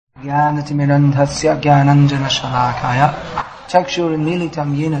ज्ञानतिमिरन्धस्य ज्ञानञ्जनशलाकाय चक्षुरुन्मीलितं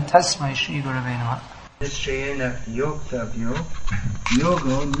येन तस्मै श्रीगुरवे नमः। निश्चयेन योक्तव्यो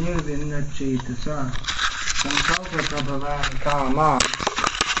योगो निर्विण्णचेतसा संकल्पप्रभवान् कामान्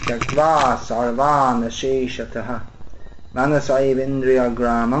त्यक्त्वा सर्वान् शेषतः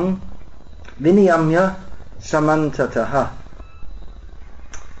मनसैवेन्द्रियग्रामं विनियम्य समन्ततः.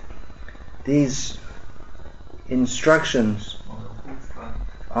 These instructions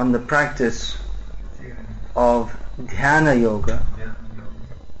on the practice of dhyana yoga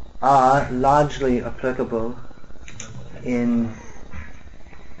are largely applicable in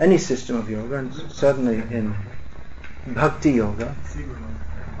any system of yoga, and certainly in bhakti yoga.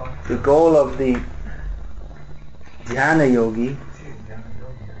 The goal of the dhyana yogi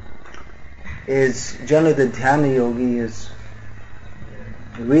is, generally the dhyana yogi is,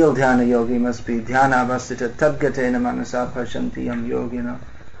 the real dhyana yogi must be dhyana avastita tadgatena manasa pashanti yam yogina.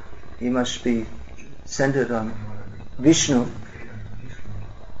 He must be centered on Vishnu,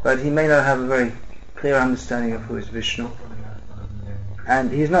 but he may not have a very clear understanding of who is Vishnu, and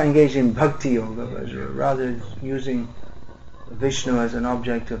he's not engaged in bhakti yoga, but rather using Vishnu as an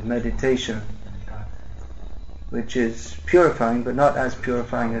object of meditation, which is purifying, but not as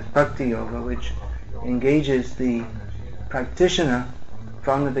purifying as bhakti yoga, which engages the practitioner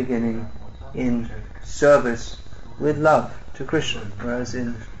from the beginning in service with love to Krishna, whereas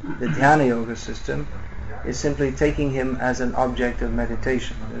in the dhyana yoga system is simply taking him as an object of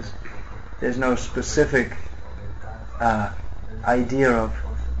meditation. There's no specific idea of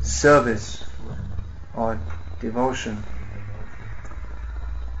service or devotion,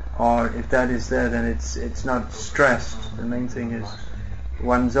 or if that is there, then it's not stressed. The main thing is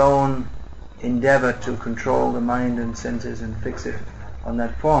one's own endeavor to control the mind and senses and fix it on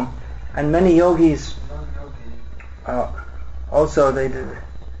that form. And many yogis also, they do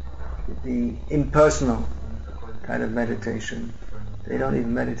the impersonal kind of meditation. They don't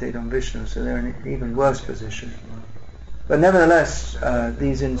even meditate on Vishnu, so they're in an even worse position. But nevertheless,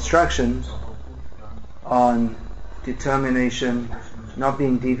 these instructions on determination, not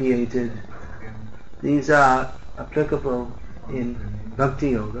being deviated, these are applicable in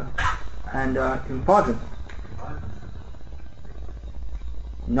bhakti yoga and are important.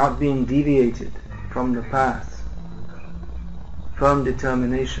 Not being deviated from the path, firm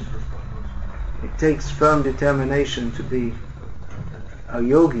determination. It takes firm determination to be a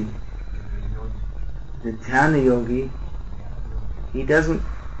yogi. The dhyana yogi, he doesn't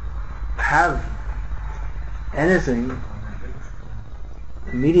have anything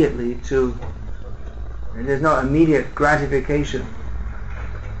immediately there's no immediate gratification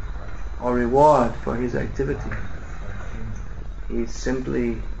or reward for his activity. He's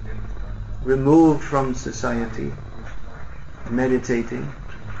simply removed from society, meditating,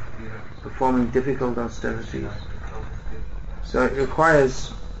 performing difficult austerities. So it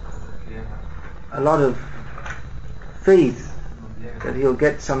requires a lot of faith that he'll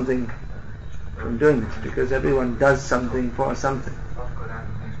get something from doing this, because everyone does something for something.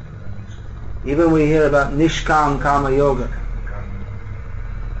 Even we hear about nishkam karma yoga,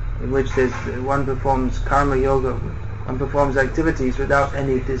 in which one performs karma yoga, one performs activities without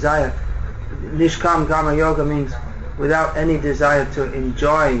any desire. Nishkam karma yoga means without any desire to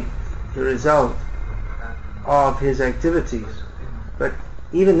enjoy the result of his activities. But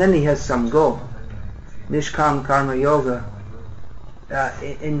even then he has some goal. Nishkam karma yoga,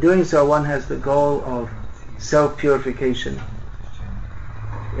 in doing so one has the goal of self-purification.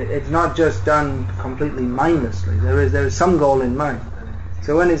 It's not just done completely mindlessly. There is some goal in mind.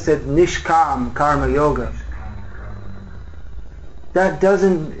 So when it said nishkam karma yoga, that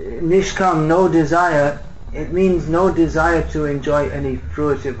doesn't, nishkam, no desire, it means no desire to enjoy any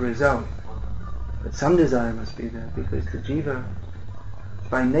fruitive result. But some desire must be there, because the jiva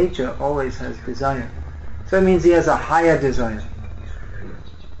by nature always has desire. So it means he has a higher desire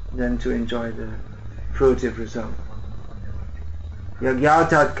than to enjoy the fruitive result.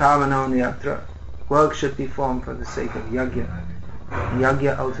 Yagyatat kamano nyatra. Work should be formed for the sake of yagya.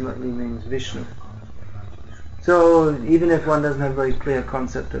 Yagya ultimately means Vishnu. So even if one doesn't have a very clear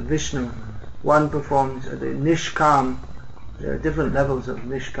concept of Vishnu, one performs the nishkam. There are different levels of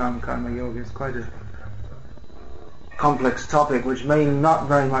nishkam karma yoga. It's quite a complex topic which may not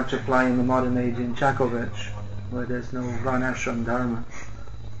very much apply in the modern age in Chakovech, where there's no varnashram dharma,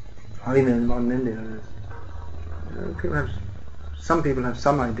 or even in modern India. Some people have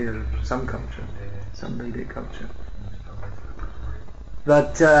some idea of some culture, some Vedic culture.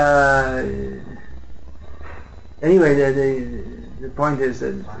 But anyway, the point is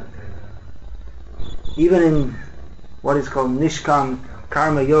that even in what is called nishkam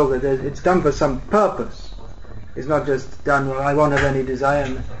karma yoga, it's done for some purpose. It's not just done, well, I won't have any desire,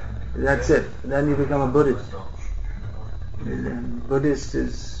 and that's it. Then you become a Buddhist. And Buddhist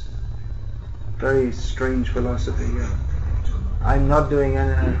is very strange philosophy. I'm not doing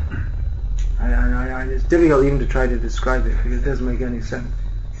any... it's difficult even to try to describe it because it doesn't make any sense.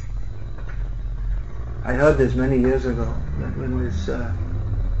 I heard this many years ago when this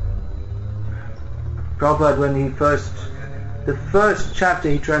Prabhupada, when he the first chapter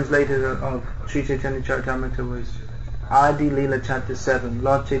he translated of Sri Chaitanya Charitamrita was Adi Leela Chapter 7,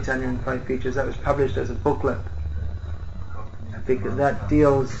 Lord Chaitanya and 5 Features. That was published as a booklet. I think that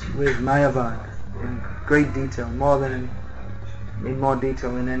deals with Mayavad in great detail, in more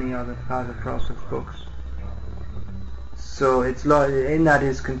detail than any other part of Prabhupada's books. So in that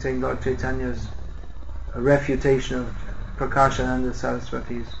is contained Lord Chaitanya's refutation of Prakashananda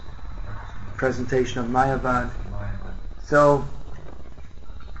Saraswati's presentation of Mayavad. So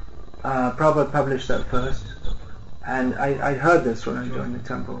Prabhupada published that first, and I heard this when I joined the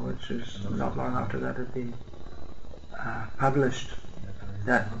temple, which is not long after that had been published,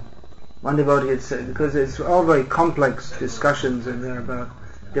 that one devotee had said, because it's all very complex discussions in there about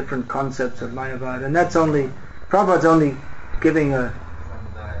different concepts of Mayavad, and Prabhupada's only giving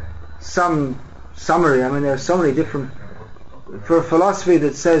some summary. I mean, there are so many different, for a philosophy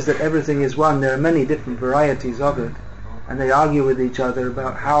that says that everything is one, there are many different varieties of it, and they argue with each other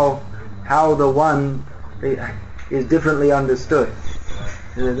about how the one is differently understood.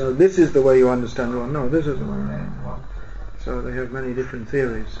 This is the way you understand one. No, this is the way. So they have many different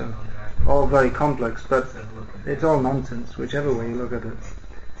theories. So all very complex, but it's all nonsense, whichever way you look at it.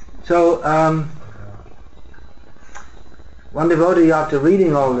 So one devotee, after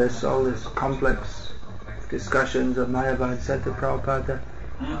reading all this complex discussions of Mayavad, said to Prabhupada,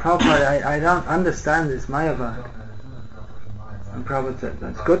 Prabhupada, I don't understand this Mayavad. And Prabhupada said,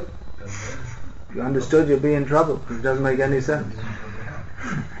 that's good. If you understood, you'd be in trouble. It doesn't make any sense.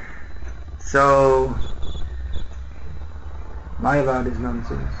 So Mayavad is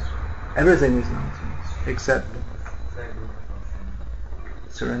nonsense. Everything is nonsense, except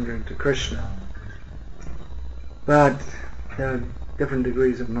surrendering to Krishna. But there are different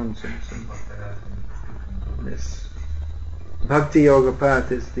degrees of nonsense. And this Bhakti Yoga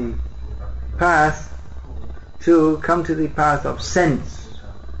path is the path to come to the path of sense.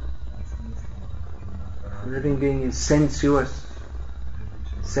 The living being is sensuous,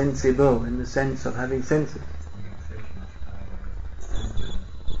 sensible in the sense of having senses.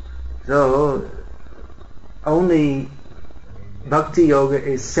 So only Bhakti Yoga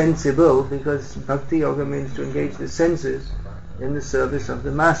is sensible because Bhakti Yoga means to engage the senses in the service of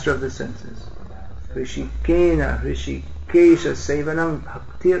the master of the senses. Rishikena Rishikesha Sevanam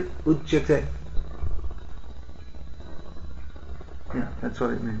Bhaktir Uchyate. Yeah, that's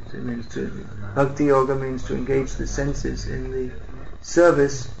what it means. It means Bhakti Yoga means to engage the senses in the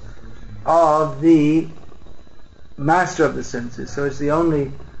service of the master of the senses. So it's the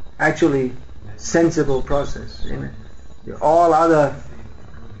only actually sensible process in it. All other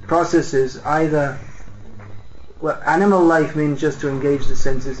processes either, well, animal life means just to engage the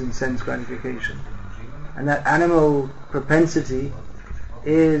senses in sense gratification, and that animal propensity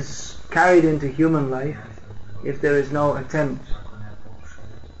is carried into human life if there is no attempt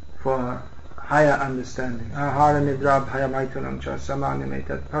for higher understanding. Ahara nidra bhaya maitunam cha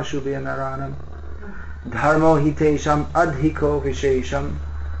samanimetat pashubhya naranam dharmo hitesham adhiko vishesham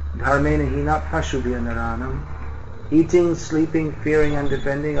dharmena hina pashubhya naranam. Eating, sleeping, fearing and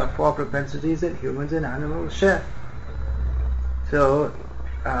defending are 4 propensities that humans and animals share. So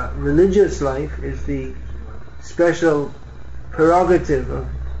religious life is the special prerogative of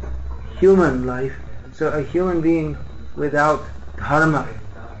human life. So a human being without dharma.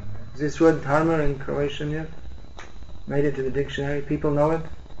 Is this word dharma in Croatian yet? Made it to the dictionary. People know it?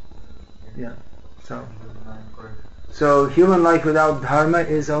 Yeah. So human life without dharma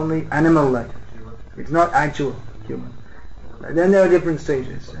is only animal life. It's not actual human. Then there are different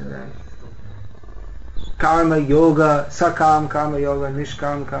stages. Karma yoga, sakam karma yoga,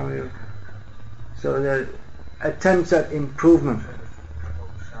 nishkam karma yoga. So there are attempts at improvement.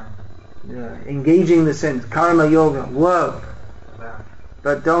 Engaging the sense. Karma yoga, work.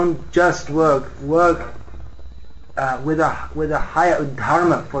 But don't just work with a higher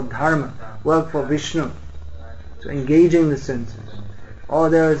dharma, for dharma. Work for Vishnu. So engaging the senses. Or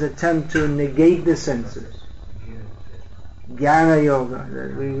there is attempt to negate the senses. Jnana yoga,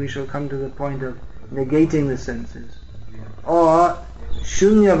 that we shall come to the point of negating the senses. Or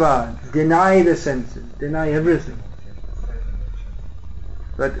shunyavad, deny the senses, deny everything.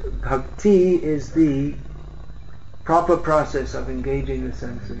 But bhakti is the proper process of engaging the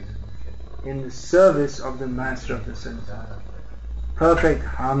senses in the service of the master of the senses. Perfect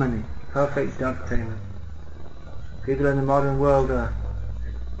harmony, perfect dovetailing. People in the modern world are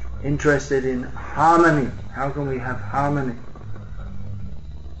interested in harmony. How can we have harmony?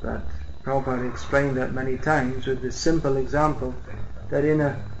 But Prabhupada explained that many times with the simple example that in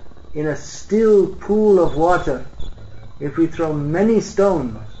a still pool of water, if we throw many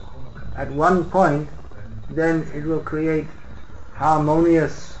stones at one point, then it will create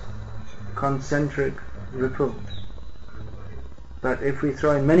harmonious concentric ripples. But if we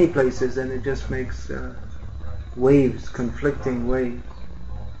throw in many places, then it just makes waves, conflicting waves.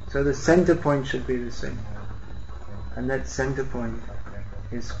 So the center point should be the same. And that center point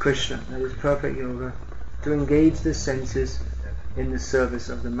is Krishna. That is perfect yoga, to engage the senses in the service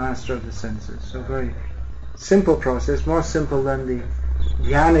of the master of the senses. So very simple process, more simple than the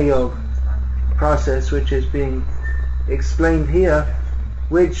Jnana Yoga process which is being explained here,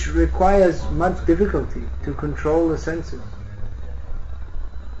 which requires much difficulty to control the senses.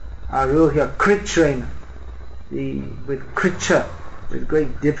 Aruhya Kritrena, with Kricha, with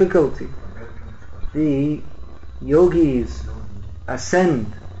great difficulty, the yogis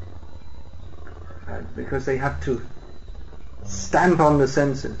ascend because they have to stamp on the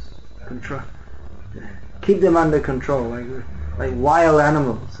senses, control, keep them under control, like wild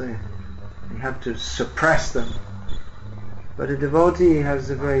animals. They have to suppress them. But a devotee has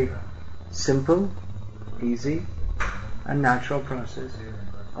a very simple, easy, and natural process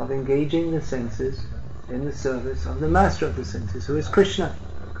of engaging the senses in the service of the master of the senses, who is Krishna.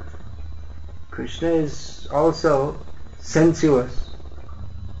 Krishna is also sensuous.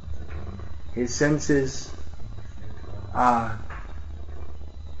 His senses are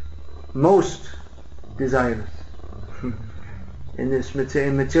most desirous. In this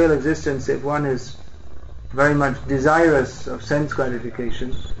material existence, if one is very much desirous of sense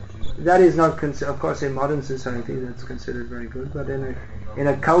gratification, that is not of course in modern society that's considered very good, but in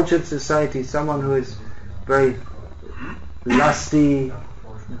a cultured society, someone who is very lusty,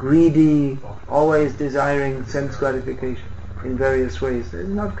 greedy, always desiring sense gratification in various ways, is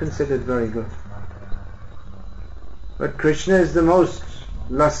not considered very good. But Krishna is the most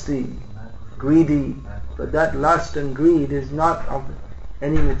lusty, greedy, but that lust and greed is not of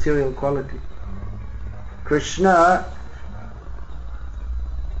any material quality. Krishna,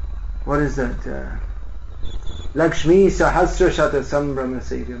 what is that? Lakshmi Sahasra Shata Sambrama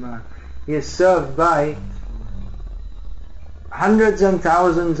Sevyama. He is served by hundreds and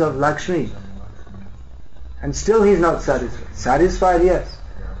thousands of Lakshmi, and still he's not satisfied. Satisfied, yes,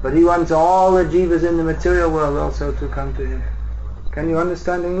 but he wants all the jivas in the material world also to come to him. Can you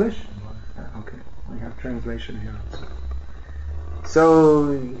understand English? Okay, we have translation here also.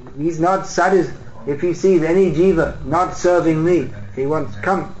 So he's not satisfied. If he sees any jiva not serving me, he wants,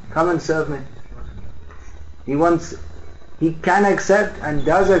 come and serve me. He can accept and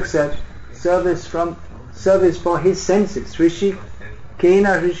does accept service for his senses. Rishi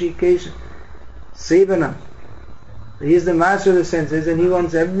Kena Rishikesh Sevana. He is the master of the senses, and he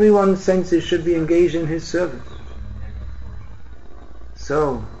wants everyone's senses should be engaged in his service.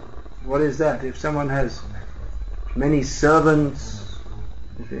 So, what is that? If someone has many servants,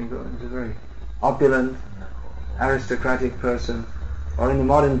 if he's a very opulent, aristocratic person, or in the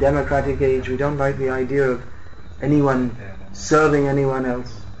modern democratic age, we don't like the idea of anyone serving anyone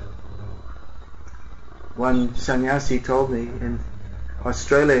else. One sannyasi told me in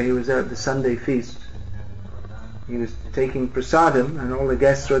Australia, he was at the Sunday feast. He was taking prasadam, and all the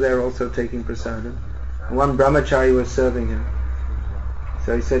guests were there also taking prasadam. And one brahmachari was serving him.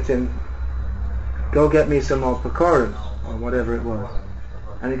 So he said to him, "Go get me some more pakoras," or whatever it was.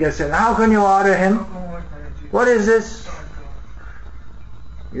 And the guest said, "How can you order him? What is this?"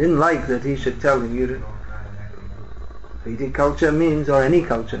 He didn't like that he should tell him. Vedic culture means, or any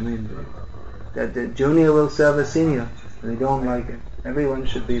culture means, that the junior will serve a senior. They don't like it. Everyone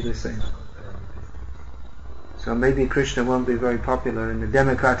should be the same. So maybe Krishna won't be very popular in the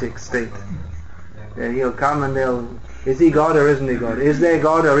democratic state. He'll come and is he God or isn't he God? Is there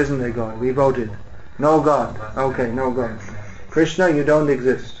God or isn't there God? We voted. No God. Okay, no God. Krishna, you don't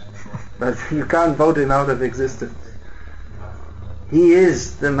exist. But you can't vote him out of existence. He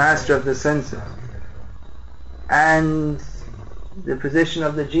is the master of the senses. And the position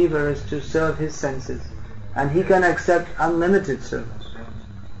of the jiva is to serve his senses. And he can accept unlimited service.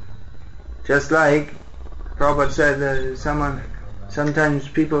 Just like Prabhupada said that sometimes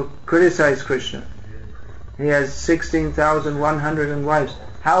people criticize Krishna. He has 16,100 wives.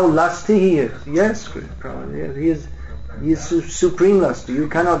 How lusty he is. Yes, Prabhupada, yes, he is supreme lusty. You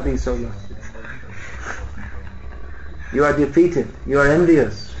cannot be so lusty. You are defeated. You are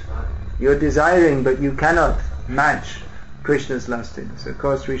envious. You are desiring, but you cannot match Krishna's lustiness. Of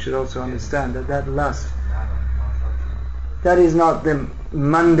course, we should also understand that lust, that is not the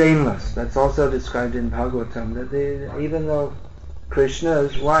mundane lust. That's also described in Bhagavatam. That even though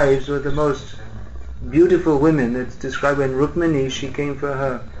Krishna's wives were the most beautiful women, it's described when Rukmini, she came for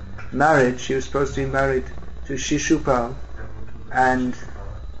her marriage. She was supposed to be married to Shishupal, and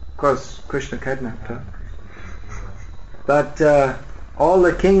of course Krishna kidnapped her. But all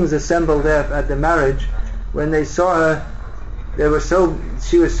the kings assembled there at the marriage. When they saw her,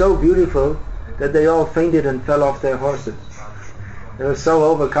 she was so beautiful that they all fainted and fell off their horses. They were so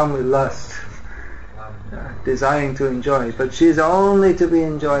overcome with lust, desiring to enjoy. But she is only to be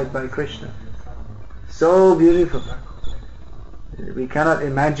enjoyed by Krishna. So beautiful. We cannot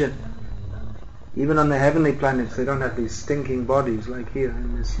imagine. Even on the heavenly planets, they don't have these stinking bodies like here.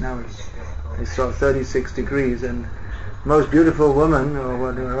 In this now, it's 36 degrees, and most beautiful woman or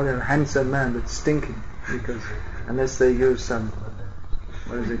whatever, handsome man, but stinking, because unless they use some,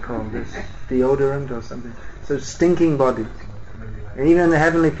 what is it called, this deodorant or something. So stinking bodies. And even in the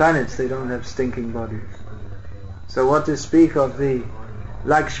heavenly planets, they don't have stinking bodies. So what to speak of the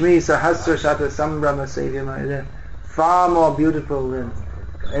Lakshmi Sahasra Shata Sambrahma Sevyama, far more beautiful than,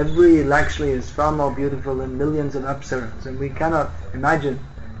 every Lakshmi is far more beautiful than millions of apsaras, and we cannot imagine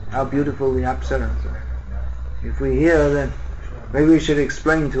how beautiful the apsaras are. If we hear, then maybe we should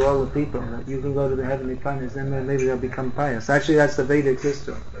explain to all the people that you can go to the heavenly planets, then maybe they'll become pious. Actually, that's the Vedic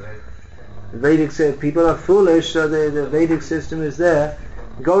system. The Vedic says people are foolish, so the Vedic system is there.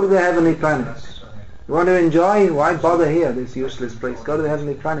 Go to the heavenly planets. You want to enjoy? Why bother here, this useless place? Go to the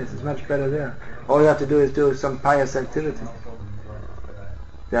heavenly planets. It's much better there. All you have to do is do some pious activity.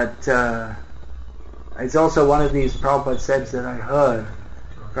 That it's also one of these Prabhupada said that I heard.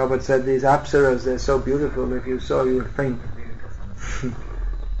 Prabhupada said these apsaras, they're so beautiful, if you saw you would faint.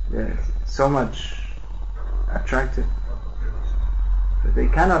 They're so much attractive. But they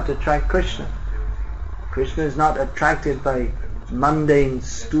cannot attract Krishna. Krishna is not attracted by mundane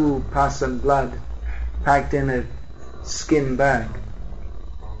stool, pus and blood packed in a skin bag.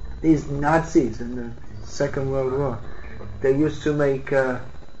 These Nazis in the Second World War, they used to make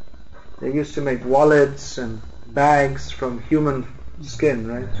wallets and bags from human skin,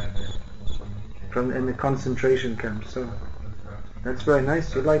 right? In the concentration camps. So that's very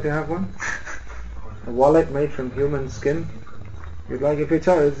nice. You'd like to have one? A wallet made from human skin? You'd like, if it's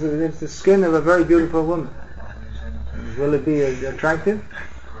the skin of a very beautiful woman. Will it be attractive?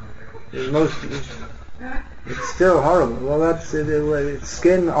 It's still horrible. Well, that's it's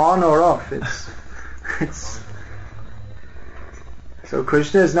skin on or off. It's so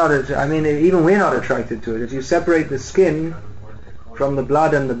Krishna is not. Even we're not attracted to it. If you separate the skin from the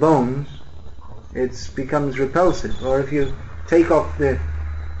blood and the bones, it becomes repulsive. Or if you take off the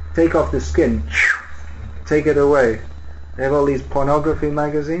skin, take it away. They have all these pornography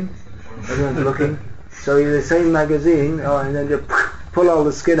magazines. Everyone's looking. So the same magazine, and then you pull all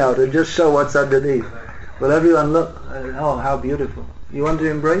the skin out and just show what's underneath. Will everyone look? Oh, how beautiful! You want to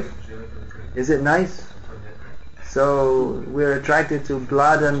embrace? Is it nice? So we're attracted to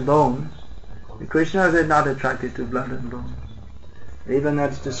blood and bones. Krishna is not attracted to blood and bones. Even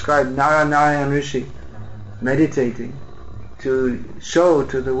that's described, Narayan Rishi meditating to show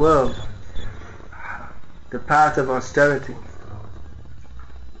to the world the path of austerity.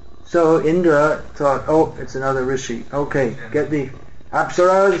 So Indra thought, oh, it's another Rishi. Okay, get the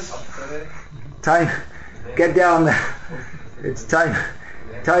Apsaras, get down there. It's time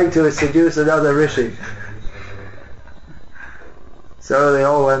to seduce another Rishi. So they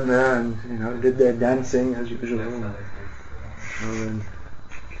all went there and did their dancing as usual. And then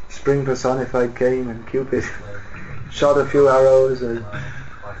Spring Personified came and Cupid shot a few arrows, and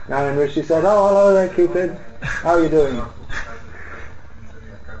Narayan Rishi said, oh, hello there, Cupid. How are you doing?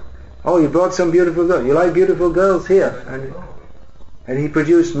 Oh, you brought some beautiful girls. You like beautiful girls? Here. And he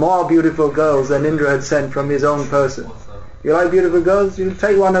produced more beautiful girls than Indra had sent from his own person. You like beautiful girls? You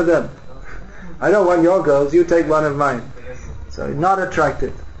take one of them. I don't want your girls. You take one of mine. So he's not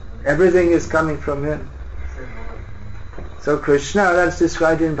attracted. Everything is coming from him. So Krishna, that's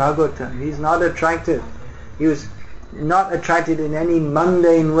described in Bhagavatam. He's not attracted. He was not attracted in any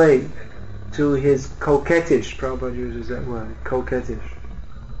mundane way to his coquettish. Prabhupada uses that word, coquettish.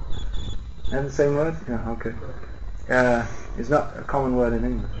 And the same word? Yeah, okay. It's not a common word in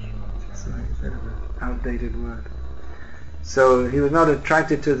English. It's a bit of an outdated word. So he was not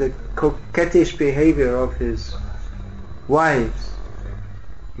attracted to the coquettish behavior of his wives.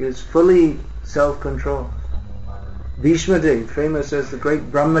 He was fully self-controlled. Bhishma Dev, famous as the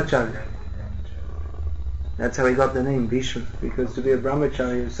great brahmachari. That's how he got the name Bhishma, because to be a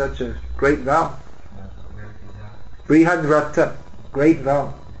brahmachari is such a great vow. Brihad Vrata, great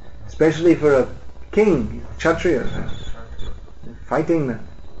vow. Especially for a king, Kshatriya, fighting them,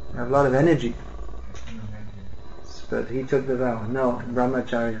 have a lot of energy. But he took the vow, no,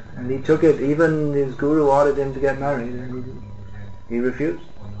 brahmacharya. And he took it, even his guru ordered him to get married, and he refused.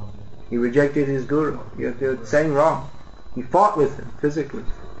 He rejected his guru. You're saying wrong. He fought with him physically.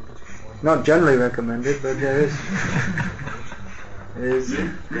 Not generally recommended, but there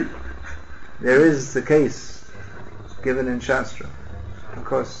is the case given in Shastra. Of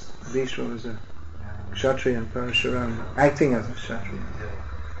course, Bhishma was a Kshatriya and Parashuram acting as a Kshatriya.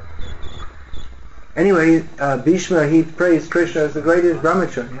 Anyway, Bhishma, he praised Krishna as the greatest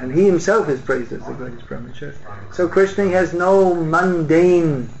brahmachari, and he himself is praised as the greatest brahmachari. So Krishna has no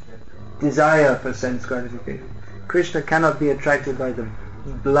mundane desire for sense gratification. Krishna cannot be attracted by the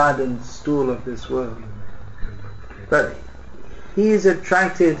blood and stool of this world. But he is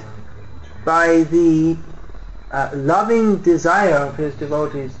attracted by the loving desire of his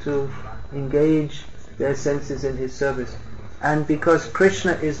devotees to engage their senses in his service. And because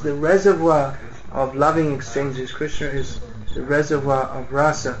Krishna is the reservoir of loving exchanges, Krishna is the reservoir of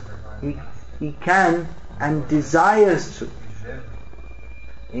rasa, he can and desires to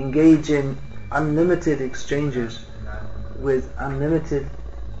engage in unlimited exchanges with unlimited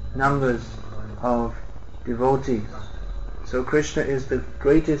numbers of devotees. So Krishna is the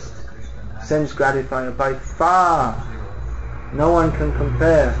greatest sense gratifier by far. No one can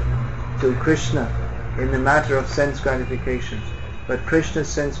compare to Krishna in the matter of sense gratification. But Krishna's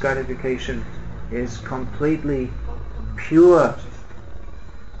sense gratification is completely pure.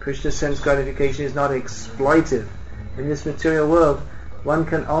 Krishna's sense gratification is not exploitive. In this material world, one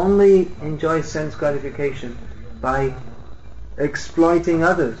can only enjoy sense gratification by exploiting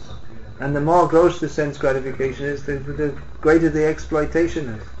others. And the more gross the sense gratification is, the greater the exploitation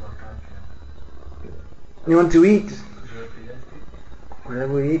is. You want to eat.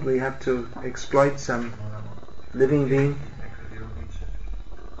 Whenever we eat, we have to exploit some living being.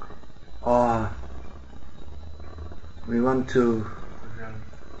 Or we want to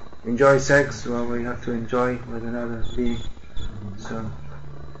enjoy sex, well, we have to enjoy with another being. So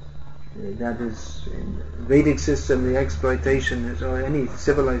that is, in the Vedic system, the exploitation is, or any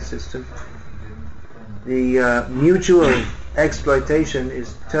civilized system, the mutual exploitation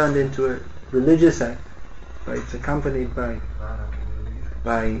is turned into a religious act. But it's accompanied by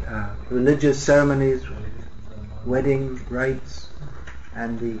religious ceremonies, wedding rites,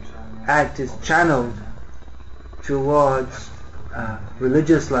 and the act is channeled towards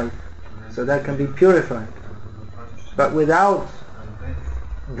religious life, so that can be purified. But without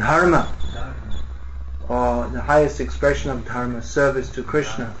dharma, or the highest expression of dharma, service to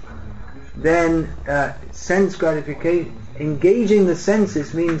Krishna, then sense gratification, engaging the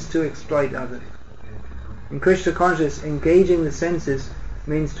senses, means to exploit others. In Krishna consciousness, engaging the senses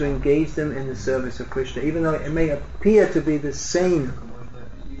means to engage them in the service of Krishna, even though it may appear to be the same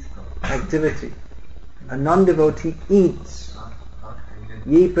activity. A non-devotee eats.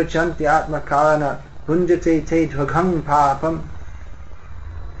 Ye prachanti atma karana bhunjate te dvagham papam.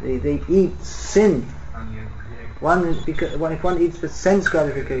 They eat sin. If one eats for sense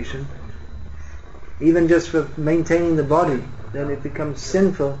gratification, even just for maintaining the body, then it becomes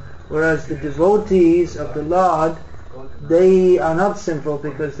sinful. Whereas the devotees of the Lord, they are not sinful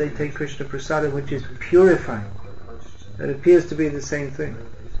because they take Krishna Prasada, which is purifying. That appears to be the same thing.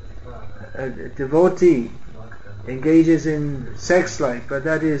 A devotee engages in sex life, but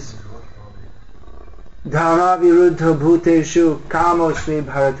that is dharma viruddha bhuteshu kamosmi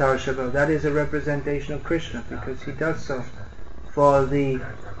bharatarshava. That is a representation of Krishna, because he does so for the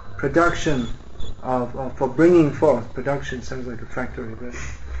production of, for bringing forth. Production sounds like a factory, but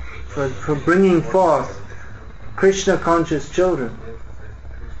for bringing forth Krishna conscious children,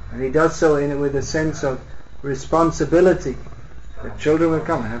 and he does so with a sense of responsibility. The children will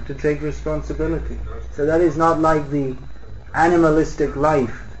come, I have to take responsibility. So that is not like the animalistic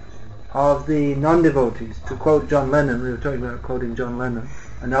life of the non-devotees. To quote John Lennon, we were talking about quoting John Lennon,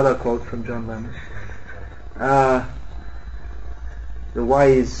 another quote from John Lennon, the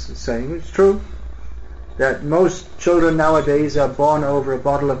wise saying, it's true, that most children nowadays are born over a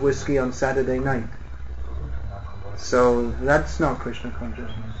bottle of whiskey on Saturday night. So that's not Krishna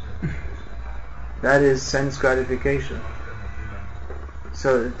consciousness. That is sense gratification.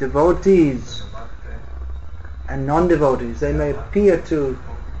 So devotees and non-devotees, they may appear to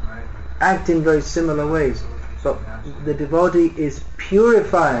act in very similar ways, but the devotee is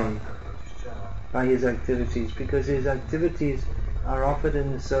purified by his activities, because his activities are offered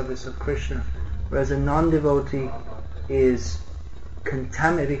in the service of Krishna. Whereas a non-devotee is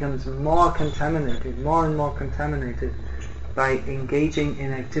becomes more contaminated, more and more contaminated by engaging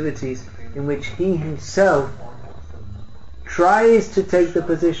in activities in which he himself tries to take the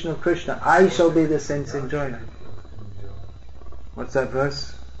position of Krishna. I shall be the sense enjoyer. What's that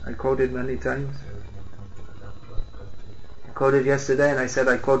verse I quoted many times? I quoted yesterday, and I said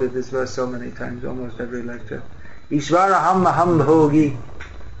I quoted this verse so many times, almost every lecture. Ishvaraham aham bhogi.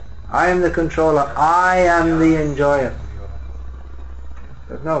 I am the controller, I am the enjoyer.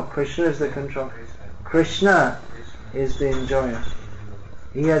 But no, Krishna is the controller. Krishna is the enjoyer.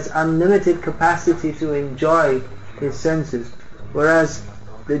 He has unlimited capacity to enjoy his senses, whereas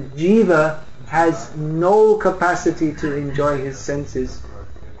the jiva has no capacity to enjoy his senses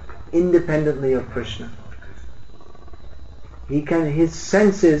independently of Krishna. His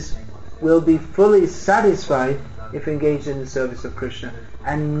senses will be fully satisfied if engaged in the service of Krishna,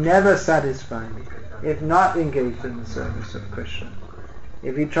 and never satisfied if not engaged in the service of Krishna.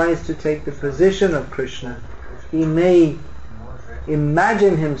 If he tries to take the position of Krishna, he may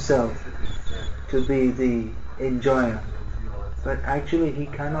imagine himself to be the enjoyer, but actually he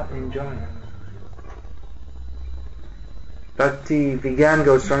cannot enjoy. Bhakti Vigyan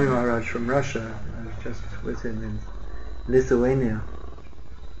Goswami Maharaj from Russia, I was just with him in Lithuania,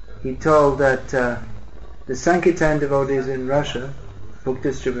 he told that the Sankirtan devotees in Russia, book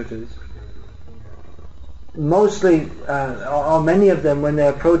distributors, mostly, or many of them, when they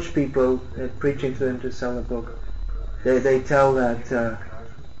approach people preaching to them to sell a book, they tell that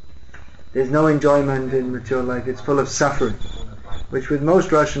there's no enjoyment in mature life, it's full of suffering, which with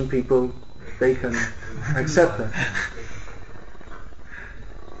most Russian people, they can accept that.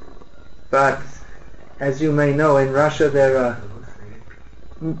 But, as you may know, in Russia there are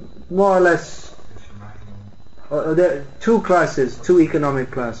more or less there are two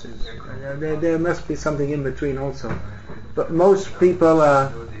economic classes. There must be something in between also. But most people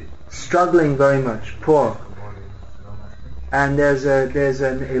are struggling very much, poor. And there's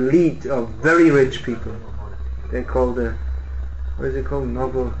an elite of very rich people. They're called what is it called?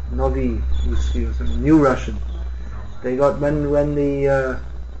 Novi Ruski or something, New Russian. They got when the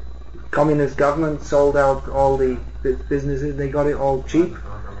communist government sold out all the businesses, they got it all cheap,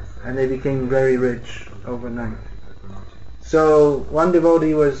 and they became very rich overnight. So one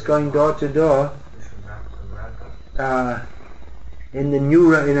devotee was going door to door in a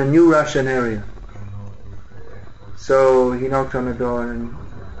New Russian area. So he knocked on the door, and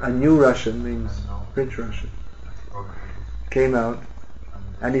a New Russian means rich Russian came out,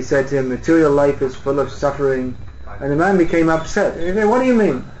 and he said to him, material life is full of suffering. And the man became upset. He said, what do you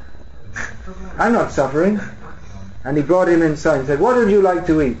mean? I'm not suffering. And he brought him inside and said, what would you like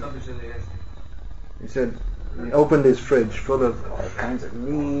to eat? He said, he opened his fridge full of all kinds of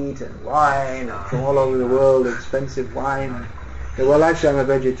meat and wine from all over the world, expensive wine. He said, well, actually I'm a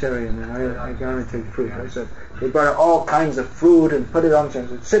vegetarian and I can only take fruit. I said, they brought all kinds of fruit and put it on and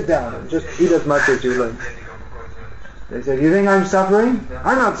said, sit down and just eat as much as you like. They said, you think I'm suffering?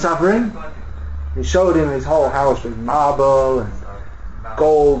 I'm not suffering. He showed him his whole house with marble and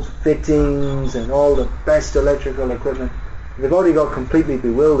gold fittings and all the best electrical equipment. The devotee got completely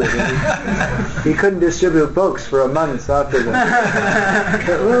bewildered. He couldn't distribute books for a month after that.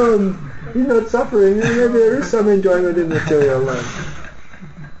 Well, he's not suffering. There is some enjoyment in material life.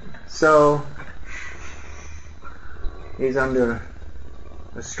 So he's under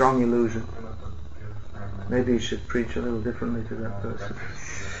a strong illusion. Maybe you should preach a little differently to that person.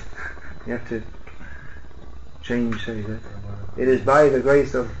 You have to change, say that it is by the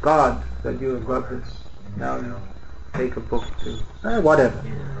grace of God that you have got this. Now you take a book to whatever,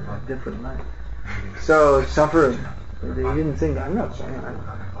 different life. So suffering. He didn't think, I'm not suffering.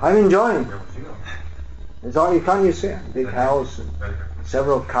 I'm enjoying. It's all you can't. You see, big house and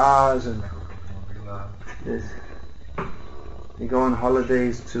several cars, and you go on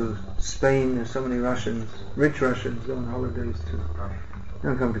holidays to Spain. There's so many Russians, rich Russians, go on holidays to. They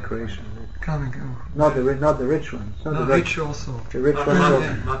don't come to Croatia. Not the rich ones. No, the rich also. The rich ones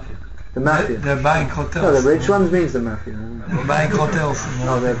also. The mafia. They're buying hotels. No, the rich ones means the mafia. They're buying hotels.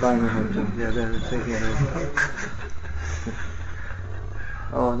 No, they're buying a hotel. Yeah, they're taking it over.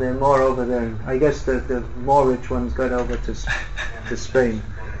 Oh, they're more over there. I guess the more rich ones got over to Spain.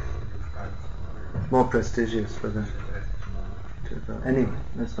 More prestigious for them. Anyway,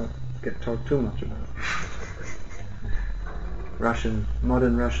 let's not talk too much about it.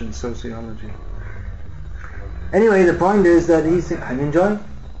 Modern Russian sociology. Anyway, the point is that I'm enjoying.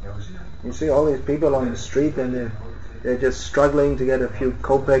 You see all these people on the street, and they're just struggling to get a few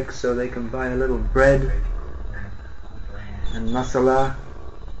kopecks so they can buy a little bread and masala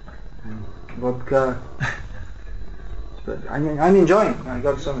and vodka. But I'm enjoying. I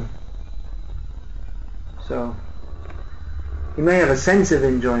got some. So he may have a sense of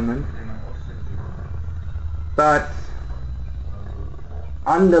enjoyment, but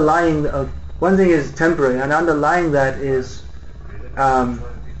underlying one thing is temporary, and underlying that is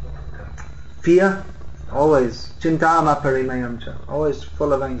fear. Always chintama parimayamcha. Always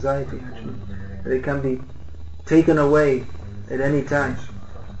full of anxiety. Actually, that it can be taken away at any time.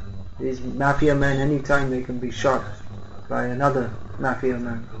 These mafia men, any time they can be shot by another mafia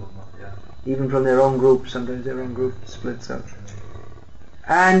man, even from their own group. Sometimes their own group splits up.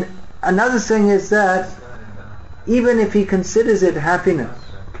 And another thing is that even if he considers it happiness,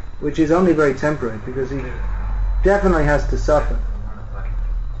 which is only very temporary, because he definitely has to suffer,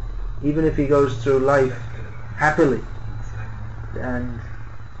 even if he goes through life happily and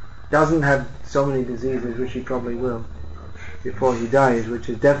doesn't have so many diseases, which he probably will before he dies, which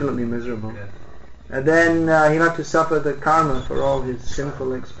is definitely miserable, and then he'll have to suffer the karma for all his sinful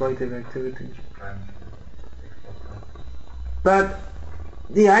exploitive activities. But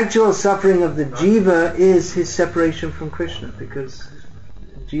the actual suffering of the jiva is his separation from Krishna, because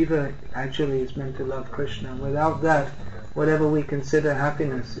jiva actually is meant to love Krishna, and without that, whatever we consider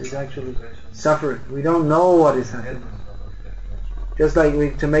happiness is actually suffering. We don't know what is happiness. Just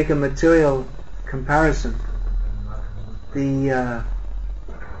like to make a material comparison,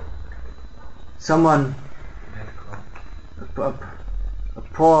 someone, a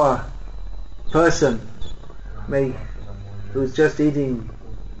poor person who's just eating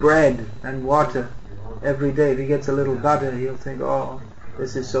bread and water every day, if he gets a little butter, he'll think, oh,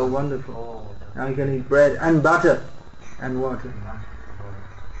 this is so wonderful. Now he can eat bread and butter and water.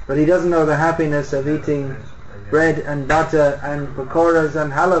 But he doesn't know the happiness of eating bread and butter and pakoras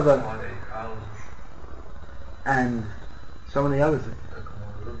and halava and so many other things.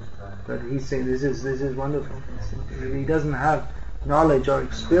 But he's saying this is wonderful. He doesn't have knowledge or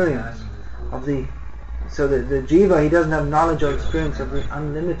experience of the jiva, he doesn't have knowledge or experience of the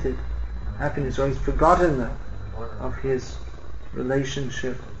unlimited happiness, or he's forgotten that of his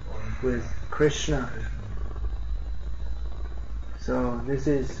relationship with Krishna. So this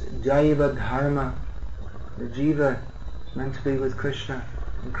is Jaiva Dharma. The jiva is meant to be with Krishna.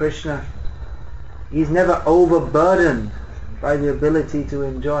 And Krishna, he's never overburdened by the ability to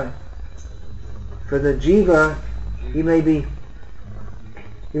enjoy. For the jiva, he may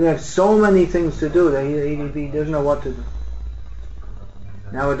have so many things to do that he doesn't know what to do.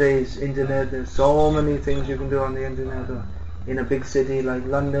 Nowadays, internet, there's so many things you can do on the internet, or in a big city like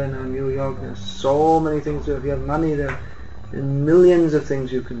London or New York, there's so many things to do. If you have money, there are millions of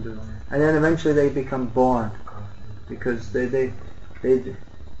things you can do. And then eventually they become bored, because they've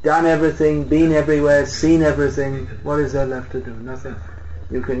done everything, been everywhere, seen everything. What is there left to do? Nothing.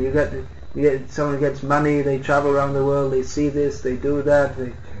 You get someone gets money, they travel around the world, they see this, they do that,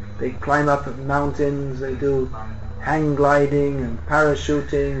 they climb up mountains, they do hang gliding and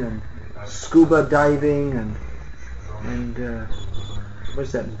parachuting and scuba diving and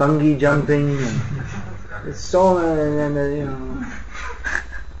what's that, bungee jumping, and it's so and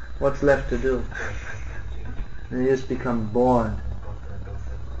what's left to do? And they just become bored.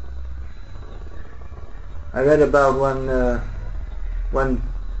 I read about one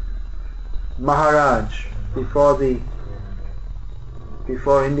Maharaj before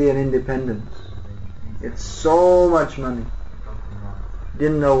Indian independence. He had so much money,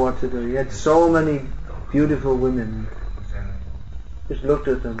 didn't know what to do. He had so many beautiful women. Just looked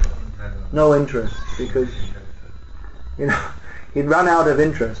at them, no interest, because he'd run out of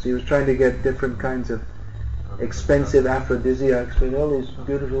interest. He was trying to get different kinds of expensive aphrodisiacs, but all these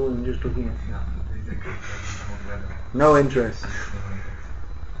beautiful women just looking at him. No interest.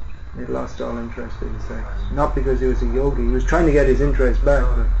 He lost all interest in sex. Not because he was a yogi. He was trying to get his interest back,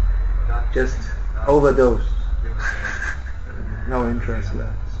 but just overdosed. No interest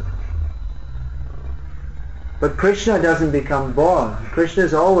left. But Krishna doesn't become bored. Krishna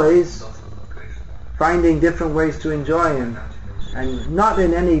is always finding different ways to enjoy him, and not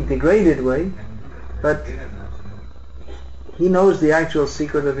in any degraded way, but he knows the actual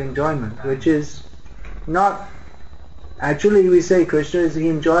secret of enjoyment, which is not actually, we say Krishna he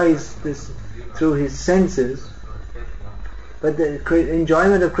enjoys this through his senses, but the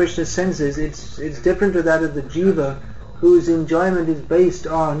enjoyment of Krishna's senses, it's different to that of the jiva, whose enjoyment is based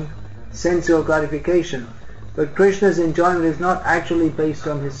on sensual gratification. But Krishna's enjoyment is not actually based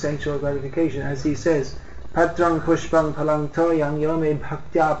on his sensual gratification, as he says, Patrang pushpang phalang toyang yome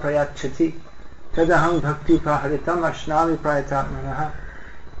bhaktya prayachati tadahang bhakti paharitam ashnami prayatatmanaha.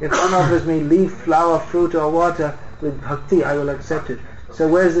 If one offers me leaf, flower, fruit or water with bhakti, I will accept it. So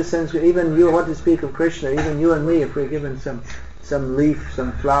where's the sense? Even you, what to speak of Krishna? Even you and me, if we're given some leaf,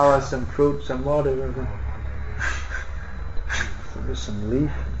 some flower, some fruit, some water, just some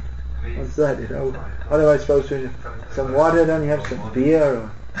leaf. What's that? What am I supposed to do? Some water, then you have some beer,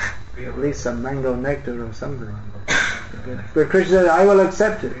 or at least some mango nectar or something. But Krishna said, I will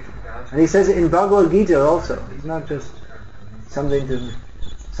accept it. And he says it in Bhagavad Gita also. It's not just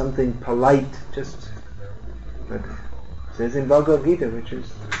something polite, but it says in Bhagavad Gita, which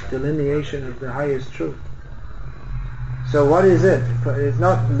is delineation of the highest truth. So what is it? It's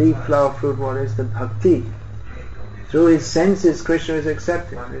not leaf, flower, fruit, water, it's the bhakti. Through his senses, Krishna is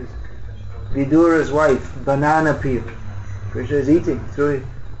accepted. Vidura's wife, banana peel. Krishna is eating.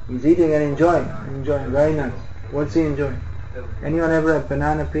 He's eating and enjoying. Very nice. What's he enjoying? Anyone ever have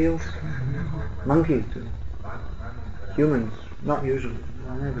banana peels? Monkeys do. Humans, not usually.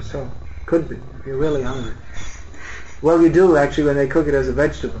 I never saw. Could be, if you're really hungry. Well, you do actually when they cook it as a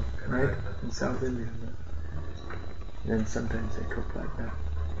vegetable, right? In South India. Then sometimes they cook like that.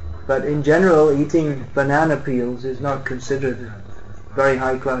 But in general, eating banana peels is not considered very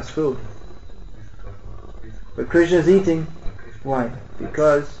high-class food. But Krishna's eating. Why?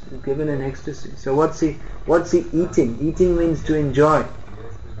 Because he's given in ecstasy. So what's he eating? Eating means to enjoy.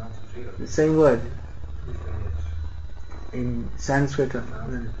 The same word in Sanskrit.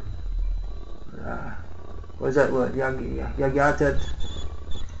 What's that word? Yagyatat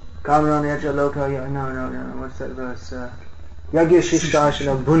Kamaran yacha loka. No. What's that verse? Yagya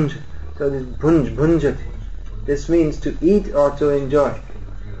Shishashana Bhunj. So this Bhunjat. This means to eat or to enjoy.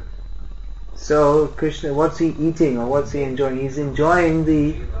 So Krishna, what's he eating or what's he enjoying? He's enjoying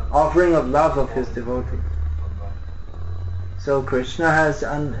the offering of love of his devotee. So Krishna has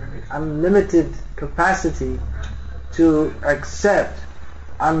unlimited capacity to accept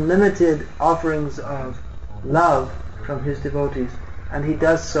unlimited offerings of love from his devotees, and he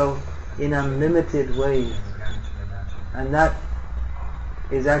does so in unlimited ways. And that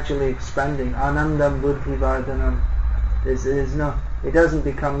is actually expanding. Anandam buddhi vardhanam. It doesn't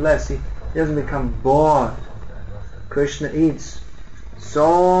become less. He doesn't become bored. Krishna eats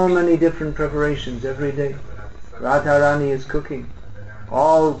so many different preparations every day. Radharani is cooking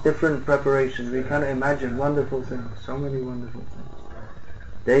all different preparations. We can't imagine wonderful things. So many wonderful things.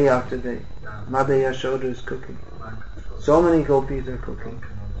 Day after day. Mother Yashoda is cooking. So many gopis are cooking.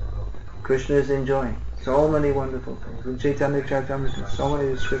 Krishna is enjoying so many wonderful things. In Chaitanya Charitamrita, so many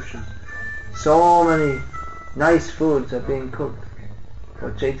descriptions. So many nice foods are being cooked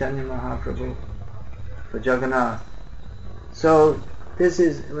for Chaitanya Mahaprabhu, for Jagannath. So this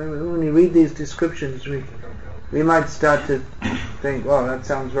is, when we read these descriptions, we might start to think, oh, that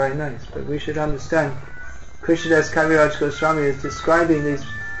sounds very nice. But we should understand, Krishnadas Kaviraj Goswami is describing these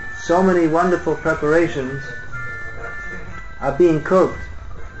so many wonderful preparations are being cooked,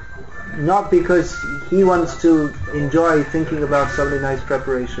 not because he wants to enjoy thinking about so many nice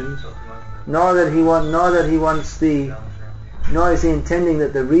preparations, nor is he intending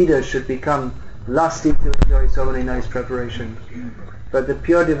that the reader should become lusty to enjoy so many nice preparations. But the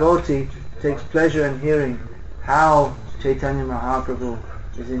pure devotee takes pleasure in hearing how Chaitanya Mahaprabhu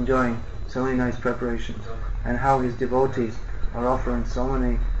is enjoying so many nice preparations, and how his devotees are offering so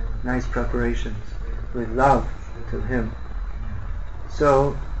many nice preparations with love to him.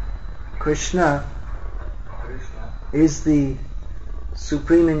 So Krishna is the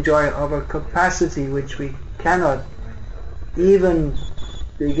supreme enjoyer of a capacity which we cannot even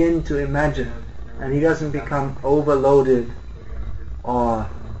begin to imagine, and he doesn't become overloaded or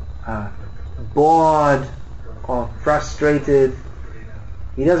bored or frustrated.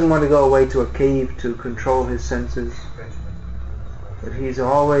 He doesn't want to go away to a cave to control his senses, but he's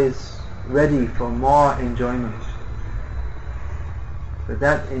always ready for more enjoyment. But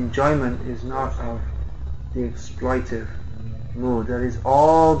that enjoyment is not of the exploitive mood. That is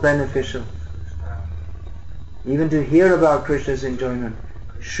all beneficial. Even to hear about Krishna's enjoyment,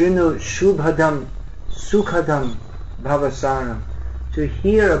 Shrinu Shubhadam Sukhadam Bhavasaram, to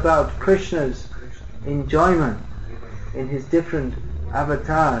hear about Krishna's enjoyment in his different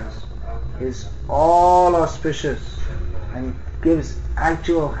avatars is all auspicious and gives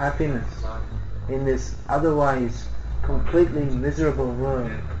actual happiness in this otherwise completely miserable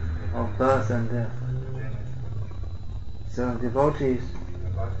world of birth and death. So devotees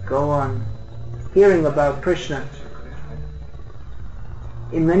go on hearing about Krishna.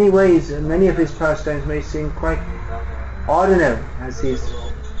 In many ways, many of his pastimes may seem quite ordinary, as he's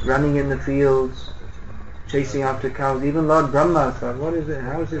running in the fields, chasing after cows. Even Lord Brahma thought, what is it?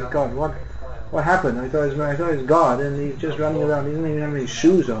 How is this God? What happened? I thought it was God, and he's just running around. He doesn't even have any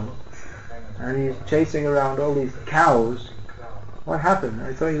shoes on, and he's chasing around all these cows. what happened?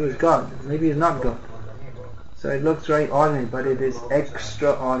 I thought he was God. Maybe he's not God. So it looks very ordinary, but it is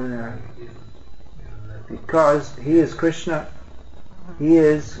extraordinary. Because he is Krishna, he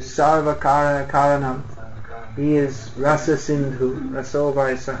is Sarva Karana Karanam, he is Rasa Sindhu,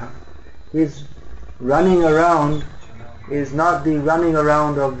 Rasovaisaha. His running around is not the running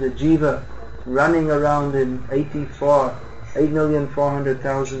around of the jiva, running around in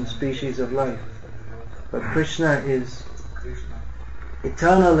 8,400,000 species of life. But Krishna is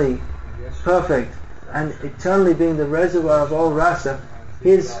eternally perfect, and eternally being the reservoir of all rasa.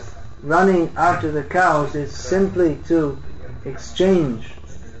 His running after the cows is simply to exchange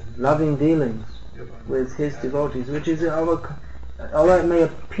loving dealings with his devotees, which is although it may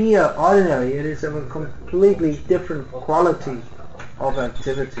appear ordinary, it is of a completely different quality of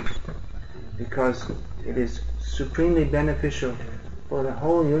activity, because it is supremely beneficial for the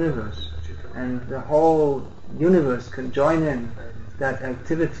whole universe, and the whole universe can join in that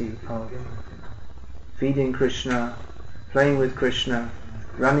activity of feeding Krishna, playing with Krishna,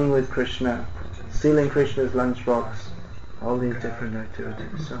 running with Krishna, stealing Krishna's lunchbox, all these different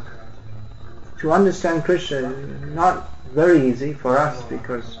activities. So, to understand Krishna is not very easy for us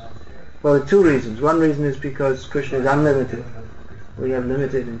because, well, there are two reasons. One reason is because Krishna is unlimited. We have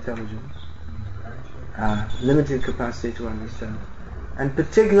limited intelligence, limited capacity to understand. And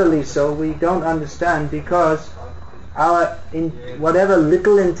particularly so, we don't understand because whatever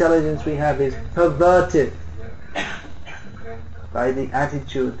little intelligence we have is perverted by the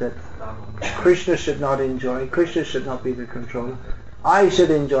attitude that Krishna should not enjoy, Krishna should not be the controller, I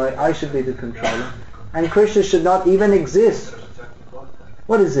should enjoy, I should be the controller, and Krishna should not even exist.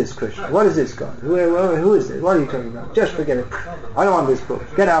 What is this Krishna? What is this God? Who is this? What are you talking about? Just forget it. I don't want this book.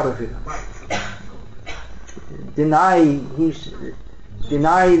 Get out of here. Deny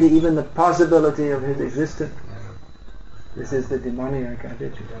even the possibility of his existence. This is the demoniac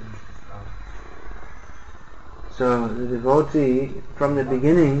attitude. So the devotee from the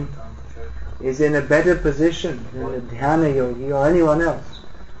beginning is in a better position than the dhyana yogi or anyone else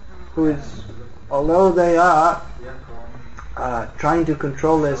who is, although they are trying to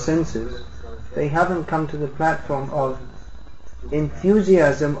control their senses, they haven't come to the platform of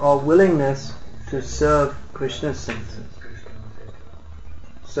enthusiasm or willingness to serve Krishna's senses.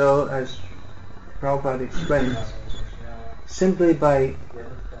 So, as Prabhupada explains, simply by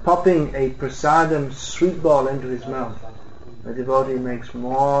popping a prasadam sweet ball into his mouth, the devotee makes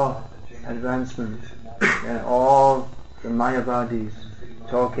more advancement than all the Mayavadis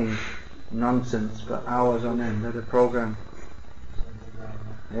talking nonsense for hours on end. There's a program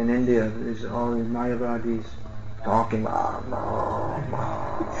in India, is all the Mayavadis talking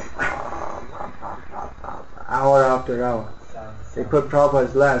hour after hour. They put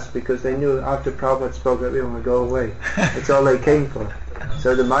Prabhupada's last because they knew after Prabhupada spoke everyone would go away. That's all they came for.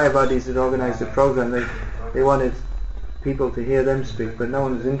 So the Mayavadis had organized the program. They wanted people to hear them speak, but no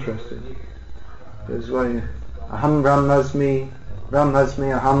one was interested. There's one, aham brahmasmi,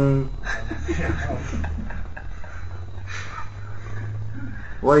 aham.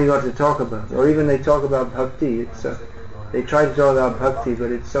 What do you got to talk about? Or even they talk about bhakti. They try to talk about bhakti, but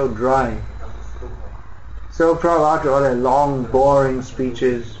it's so dry. So Prabhupada, after all their long, boring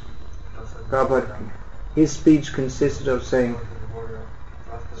speeches, Prabhupada, his speech consisted of saying,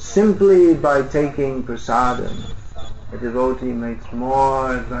 simply by taking prasadam, a devotee makes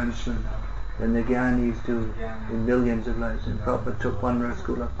more advancement than the Gyanis do in millions of lives. And Prabhupada took one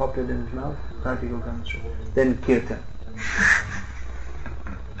rasgula, popped it in his mouth, practical demonstration. Then kirtan.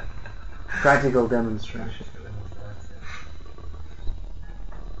 Practical demonstration.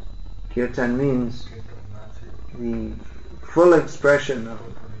 Kirtan means the full expression of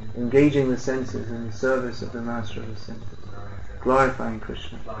engaging the senses in the service of the master of the senses, glorifying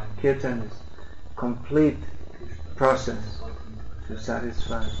Krishna. Kirtan is complete process to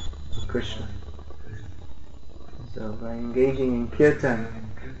satisfy Krishna. So by engaging in kirtan,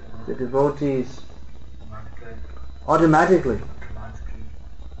 the devotees automatically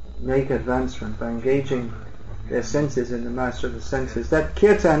make advancement by engaging their senses in the master of the senses. That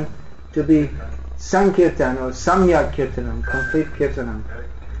kirtan to be sankirtan or samyak kirtanam, complete kirtanam,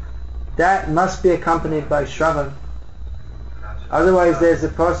 that must be accompanied by shravan. Otherwise there's a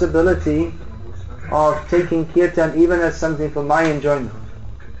possibility of taking kirtan even as something for my enjoyment,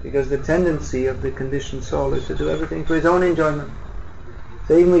 because the tendency of the conditioned soul is to do everything for his own enjoyment.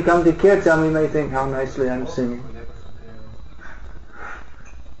 So even we come to kirtan, we may think how nicely I'm singing,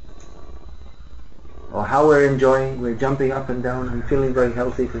 or how we're enjoying, we're jumping up and down, I'm feeling very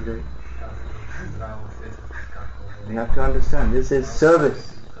healthy today. We have to understand, this is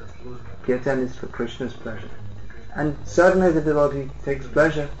service. Kirtan is for Krishna's pleasure. And certainly the devotee takes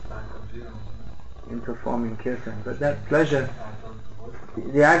pleasure in performing kirtan, but that pleasure,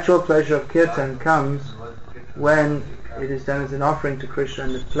 the actual pleasure of kirtan comes when it is done as an offering to Krishna,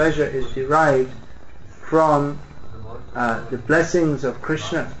 and the pleasure is derived from the blessings of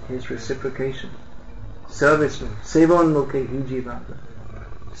Krishna, his reciprocation. Service, Sevon Mukhe Hijivata,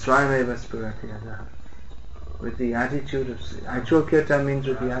 Swayameva Spurati Adaha. With the attitude of, actual kirtan means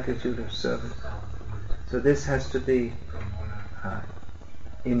with the attitude of service. So this has to be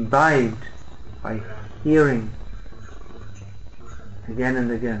imbibed by hearing again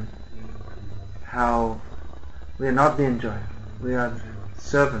and again how we are not the enjoyer, we are the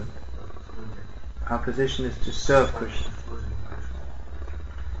servant. Our position is to serve Krishna.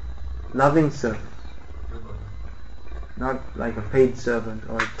 Loving service. Not like a paid servant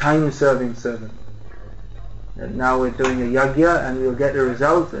or a time-serving servant. And now we're doing a yajna and we'll get a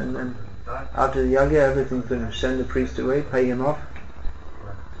result, and then after the yajna everything's finished. Send the priest away, pay him off.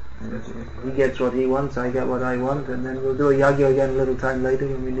 And he gets what he wants, I get what I want, and then we'll do a yajna again a little time later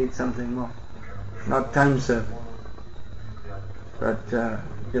when we need something more. Not time-serving. But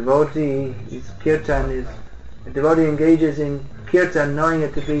devotee, the devotee engages in kirtan knowing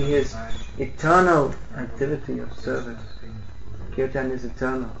it to be his eternal activity of service. Kirtan is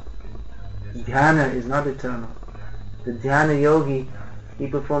eternal. Dhyana is not eternal. The dhyana yogi, he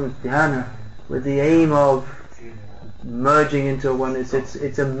performs dhyana with the aim of merging into oneness.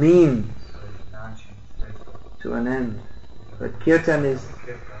 It's a means to an end. But kirtan is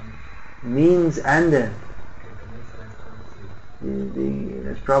means and end.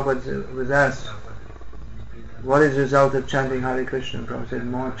 As Prabhupada was asked, what is the result of chanting Hare Krishna? And Prabhupada said,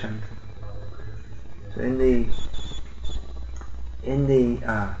 more chanting. So in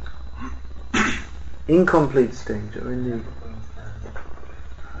the incomplete stage, or in the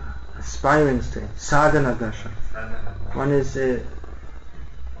aspiring stage, sadhana dasha, one is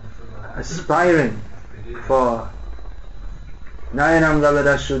aspiring for Nayanam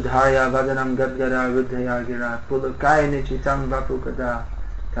Gavada Shuddhaya Vadanam Gadgara Ruddhaya Gira Pulakaya Nichitam Vapukada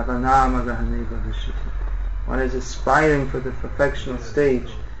Tapanama Grahane Bhavishati. One is aspiring for the perfectional stage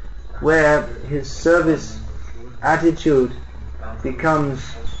where his service attitude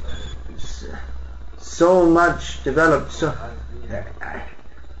becomes so much developed. So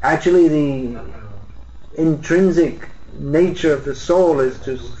actually the intrinsic nature of the soul is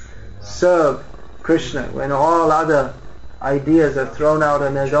to serve Krishna, when all other ideas are thrown out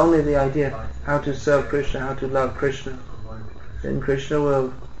and there's only the idea how to serve Krishna, how to love Krishna. Then Krishna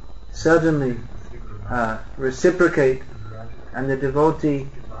will certainly reciprocate, and the devotee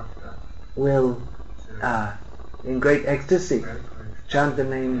will in great ecstasy chant the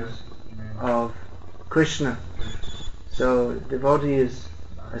names of Krishna. So the devotee is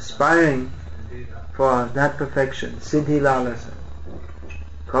aspiring for that perfection. Siddhi lalasa.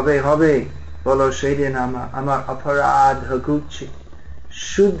 Kabe habe bolo shede nama amar aparad haguchi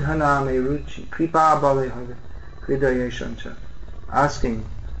shuddha name ruchi kripa bale habe hridaya shancha. Asking,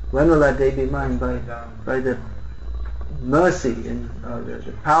 when will that day be mine? By the mercy,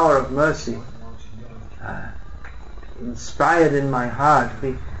 the power of mercy inspired in my heart,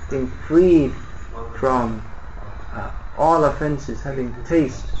 being freed from all offenses, having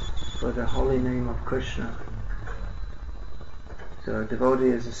taste for the holy name of Krishna. So a devotee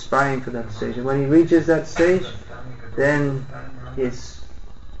is aspiring for that stage, and when he reaches that stage, then his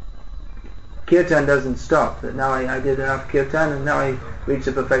kirtan doesn't stop. That now I did enough kirtan and now I reached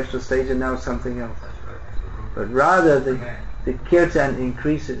the perfectional stage and now something else. But rather the kirtan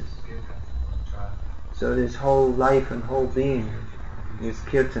increases. So his whole life and whole being is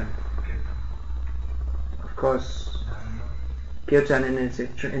kirtan. Of course, kirtan in its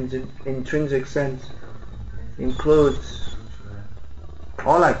intrinsic sense includes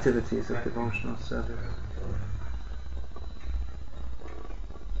all activities of devotional service.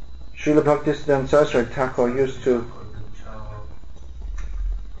 Srila Bhaktisiddhanta Saraswati Thakur used to,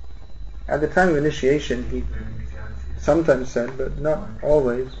 at the time of initiation, he sometimes said, but not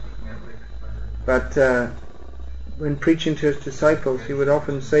always, but when preaching to his disciples, he would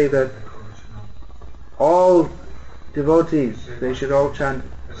often say that all devotees, they should all chant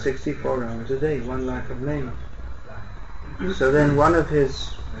 64 hours a day, 1 lakh of names. So then one of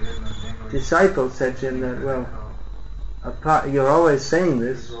his disciples said to him that, well, you're always saying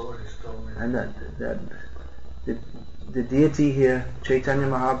this, and that the deity here, Chaitanya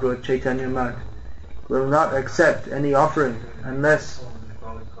Mahaprabhu, Chaitanya Mat, will not accept any offering unless,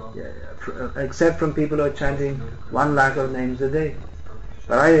 except from people who are chanting 1 lakh of names a day.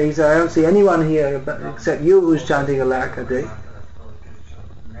 But he said, I don't see anyone here except you who's chanting 1 lakh a day.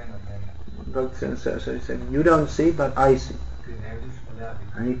 Bhakti Saraswati said, "You don't see, but I see."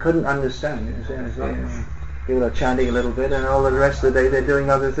 And he couldn't understand. People are chanting a little bit, and all the rest of the day they're doing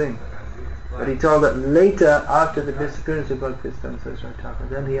other things. But he told that later, after the disappearance of Bhakti Saraswati Thakur,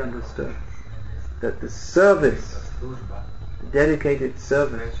 then he understood that the service, the dedicated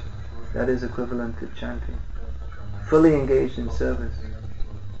service, that is equivalent to chanting. Fully engaged in service.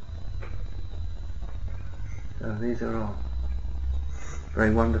 So these are all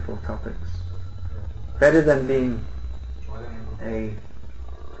very wonderful topics. Better than being a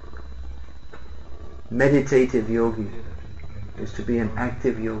meditative yogi is to be an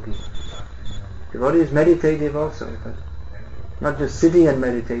active yogi. Devotee is meditative also, but not just sitting and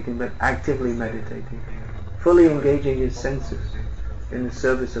meditating, but actively meditating, fully engaging his senses in the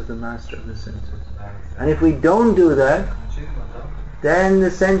service of the master of the senses. And if we don't do that, then the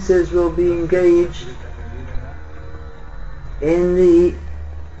senses will be engaged in the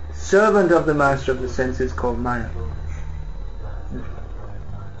servant of the master of the senses called Maya.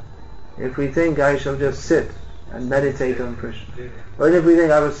 If we think I shall just sit and meditate on Krishna, or if we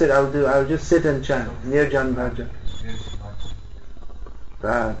think I will just sit and chant, Nirjan Bhajan.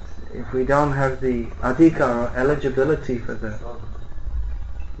 But if we don't have the adhikar or eligibility for that,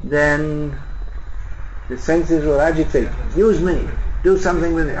 then the senses will agitate. Use me, do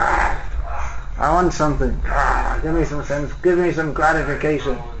something with it. I want something. Give me some sense, give me some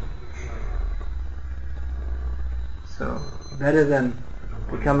gratification. So, better than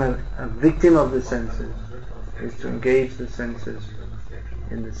become a victim of the senses is to engage the senses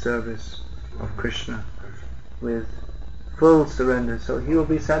in the service of Krishna with full surrender. So he will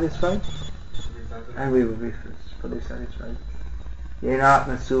be satisfied and we will be fully satisfied.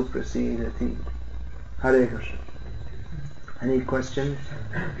 Yenatma suprasidati. Hare Krishna. Any questions?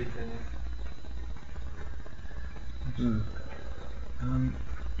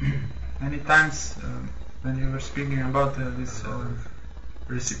 Many times when you were speaking about this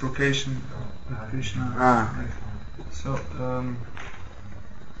reciprocation with Krishna, so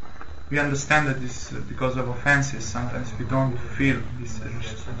we understand that this because of offenses sometimes we don't feel this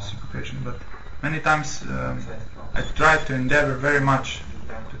reciprocation, but many times I try to endeavor very much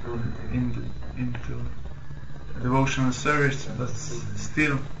into devotional service, but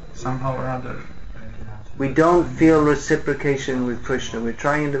still somehow or other we don't feel reciprocation with Krishna. We're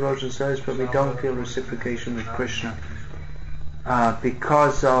trying in devotional service, but we don't feel reciprocation with Krishna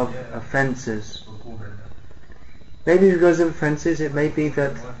because of offenses. Maybe because of offenses, it may be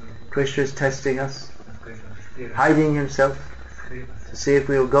that Krishna is testing us, hiding himself to see if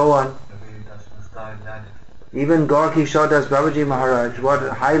we'll go on. Even Gorky Shodas Babaji Maharaj, what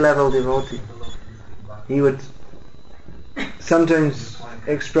a high-level devotee, he would sometimes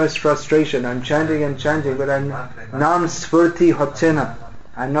express frustration. I'm chanting and chanting, but I'm Nam Spurti Hotsena.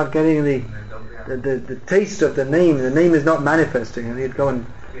 I'm not getting the taste of the name. The name is not manifesting. And he'd go and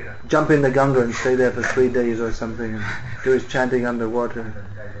jump in the Ganga and stay there for 3 days or something and do his chanting underwater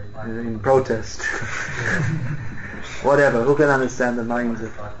in protest. Whatever. Who can understand the minds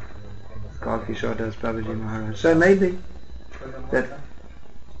of Gorky Shodas Babaji Maharaj? So maybe that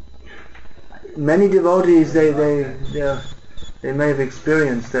many devotees they may have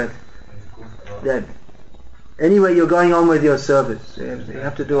experienced that anyway you're going on with your service. You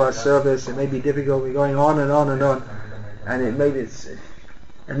have to do our service. It may be difficult. We're going on and on and on, and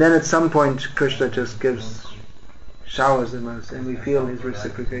and then at some point Krishna just showers them us, and we feel his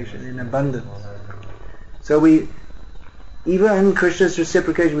reciprocation in abundance. So even in Krishna's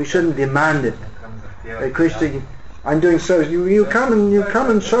reciprocation, we shouldn't demand it. Like Krishna, I'm doing service. You come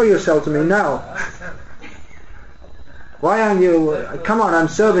and show yourself to me now. Why aren't you? Come on, I'm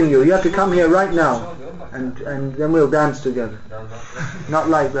serving you. You have to come here right now, and then we'll dance together. Not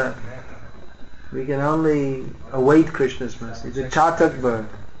like that. We can only await Krishna's mercy. It's a chatak bird.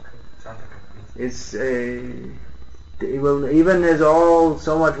 Even there's all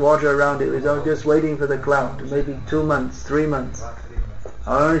so much water around it. It's just waiting for the cloud. Maybe 2 months, 3 months.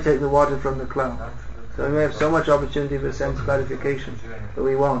 I'll only take the water from the cloud. So we have so much opportunity for sense gratification, but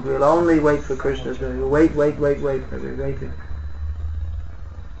we won't. We'll only wait for Krishna's mercy. We'll wait. We're waiting.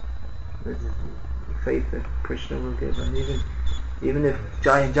 With faith that Krishna will give. And even if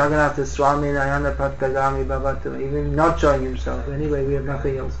Jagannatha Swami Nayana Pattagami Bhavatu, even not showing himself, anyway we have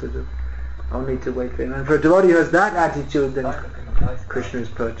nothing else to do. Only to wait for him. And for a devotee who has that attitude, then Krishna is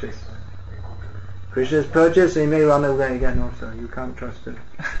purchased. Krishna is purchased, he may run away again also. You can't trust him.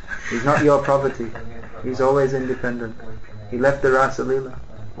 He's not your property. He's always independent. He left the Rasa Leela.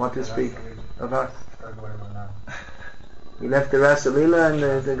 What to speak of us? He left the Rasa Leela and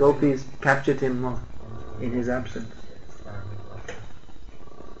the gopis captured him more in his absence.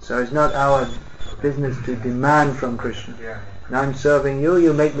 So it's not our business to demand from Krishna. Now I'm serving you,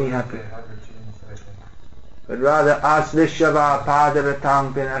 you make me happy. But rather, Aslishava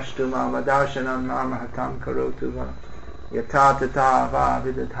padaratang pinashtuma madashanam namahatam karotuva yatatata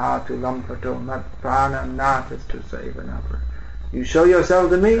vidadhatu lampato mat prana natastu savanapra. You show yourself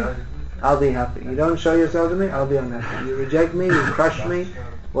to me, I'll be happy. You don't show yourself to me, I'll be unhappy. You reject me, you crush me,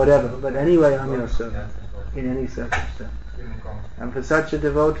 whatever. But anyway, I'm your servant in any circumstance. And for such a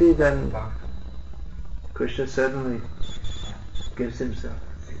devotee, then Krishna certainly gives himself.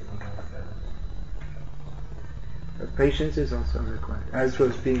 But patience is also required, as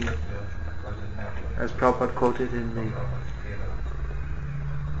Prabhupada quoted in the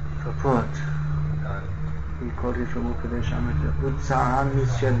purport. He quoted from Upadeshamrita, Utsahan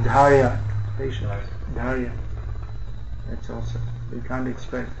nisya dharya, patience, dharya. That's also, we can't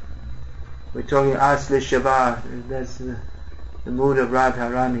expect. We're talking Aslishava, that's the mood of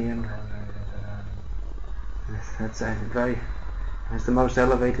Radharani, and that's the most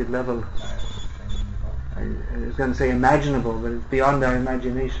elevated level. I was going to say imaginable, but it's beyond our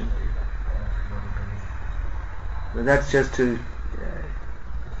imagination. But that's just to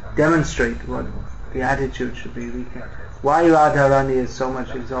demonstrate what the attitude should be. Why Radharani is so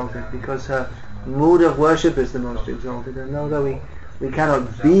much exalted? Because her mood of worship is the most exalted. And although we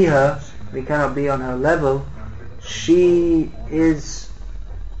cannot be her, we cannot be on her level, she is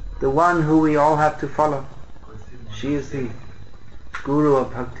the one who we all have to follow. She is the guru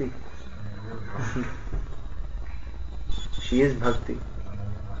of bhakti. She is bhakti.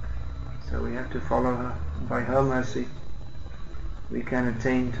 So we have to follow her. By her mercy, we can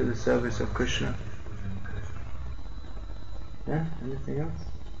attain to the service of Krishna. Yeah? Anything else?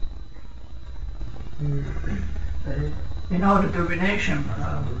 In our determination,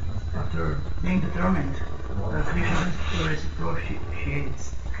 after being determined, Krishna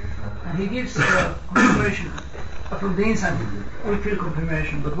reciprocates. And he gives confirmation. From the inside, we feel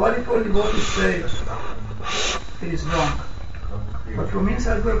confirmation. But what if all devotees say it is wrong? But from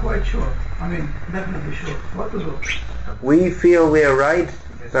inside we're quite sure. I mean, definitely sure. What to do? We feel we are right,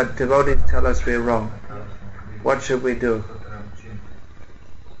 but devotees tell us we are wrong. What should we do?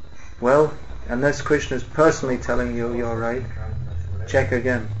 Well, unless Krishna is personally telling you you're right, check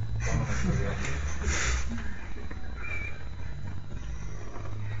again.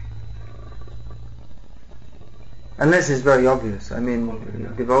 Unless it's very obvious. I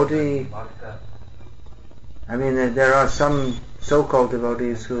mean, devotee... I mean, there are some so-called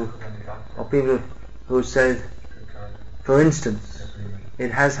devotees or people who say, for instance,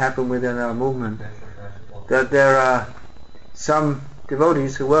 it has happened within our movement, that there are some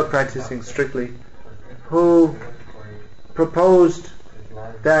devotees who were practicing strictly, who proposed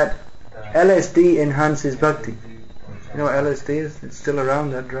that LSD enhances bhakti. You know what LSD is? It's still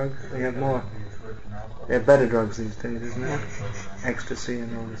around, that drug. They have better drugs these days, isn't it? Ecstasy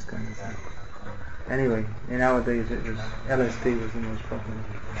and all this kind of thing. Anyway, in our days LSD was the most popular.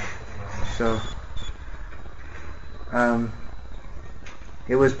 So,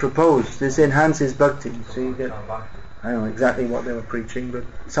 it was proposed, this enhances bhakti. So you get, I don't know exactly what they were preaching, but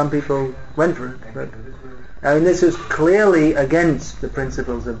some people went for it. But, I mean, this is clearly against the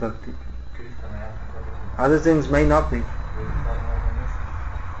principles of bhakti. Other things may not be.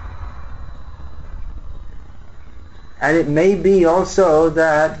 And it may be also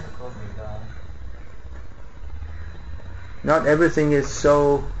that not everything is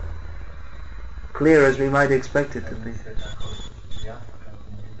so clear as we might expect it to be.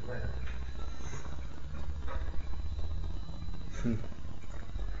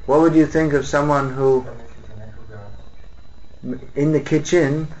 What would you think of someone who, in the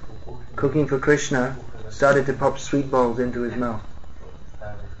kitchen, cooking for Krishna, started to pop sweet balls into his mouth?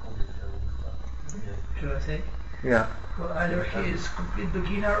 Should I say? Yeah. Well, either he is a complete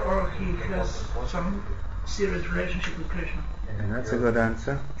beginner or he has some serious relationship with Krishna. And that's a good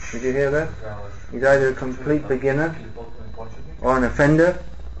answer. Did you hear that? He's either a complete beginner or an offender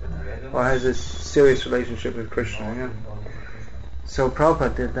or has a serious relationship with Krishna. Yeah. So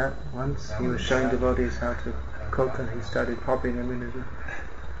Prabhupada did that once. He was showing devotees how to cook and he started popping them in his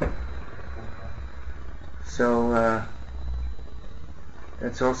mouth. So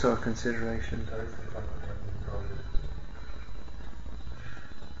that's also a consideration.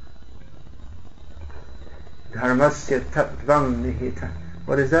 Dharmasya tattvam nihita.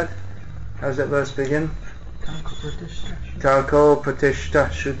 What is that? How does that verse begin? Tarko pratishta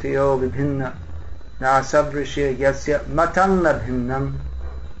shutiyo vibhinna na sabrishya yasya matam labhinnam.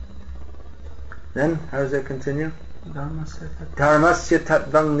 Then, how does that continue? Dharmasya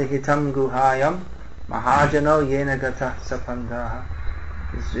tattvam nihitam guhayam mahajano yena gata sapandaha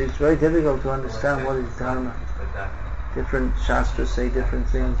It's very difficult to understand what is Dharma. Different Shastras say different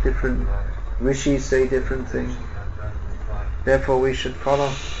things, different Rishis say different things. Therefore we should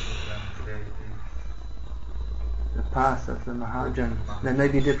follow the path of the Mahajans. There may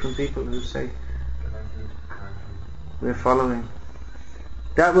be different people who say we're following.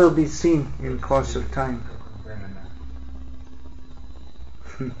 That will be seen in course of time.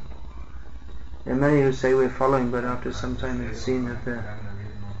 There are many who say we're following, but after some time it's seen that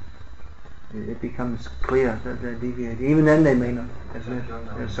it becomes clear that they're deviating. Even then they may not admit.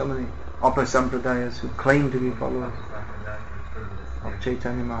 There are so many Upasampradayas who claim to be followers of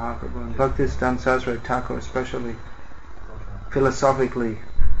Chaitanya Mahaprabhu. And Bhaktisiddhanta Saraswati Thakur especially philosophically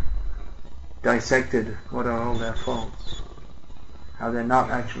dissected what are all their faults, how they're not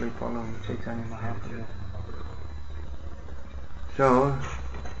actually following Chaitanya Mahaprabhu. So,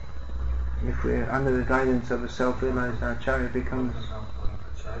 if we're under the guidance of a self-realized Acharya, it becomes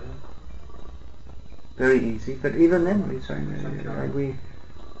very easy. But even then,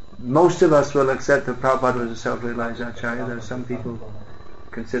 most of us will accept that Prabhupada was a self-realized Acharya. There are some people who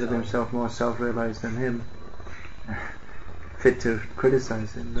consider themselves more self-realized than him, fit to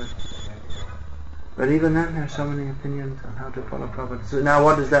criticize him. But even then, there are so many opinions on how to follow Prabhupada. So now,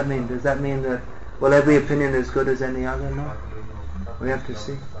 what does that mean? Does that mean that, well, every opinion is good as any other? No. We have to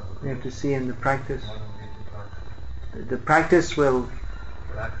see. We have to see in the practice. The practice will,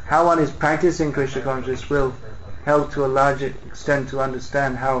 how one is practicing Krishna consciousness will help to a large extent to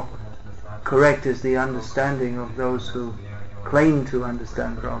understand how correct is the understanding of those who claim to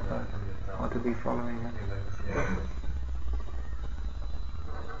understand Prabhupada or to be following him.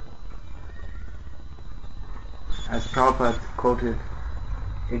 As Prabhupada quoted,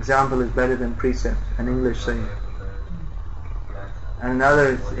 example is better than precept, an English saying. And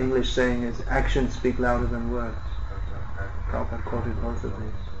another English saying is, actions speak louder than words. Prabhupada quoted both of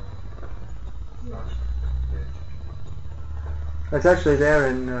these. That's actually there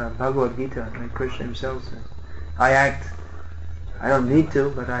in Bhagavad Gita, like Krishna himself says. I act. I don't need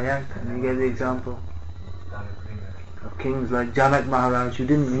to, but I act. And he gave the example of kings like Janak Maharaj, who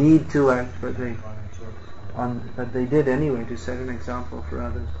didn't need to act, but they did anyway to set an example for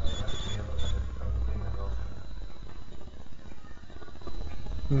others.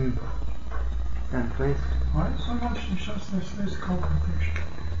 And please. Why so much in Shastra says cow protection?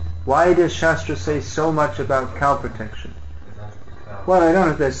 Why does Shastra say so much about cow protection? Well, I don't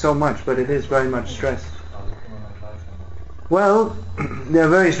know if there's so much, but it is very much stressed. Well, there are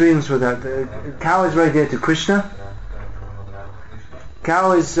various reasons for that. The cow is very dear to Krishna.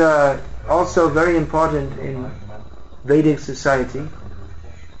 Cow is also very important in Vedic society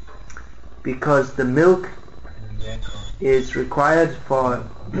because the milk is required for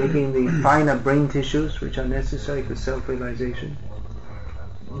making the finer brain tissues which are necessary for self-realization.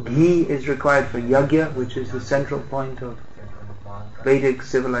 Ghee is required for yajna, which is the central point of Vedic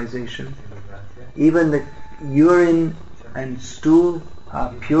civilization. Even the urine and stool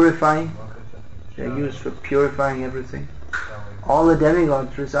are purifying. They are used for purifying everything. All the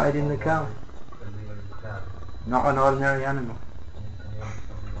demigods reside in the cow, not an ordinary animal.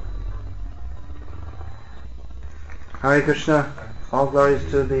 Hare Krishna, all glories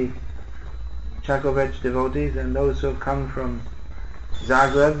to the Chakovech devotees and those who have come from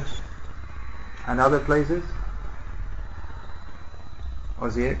Zagreb and other places.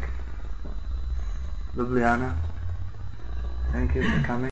 Osijek, Ljubljana. Thank you for coming.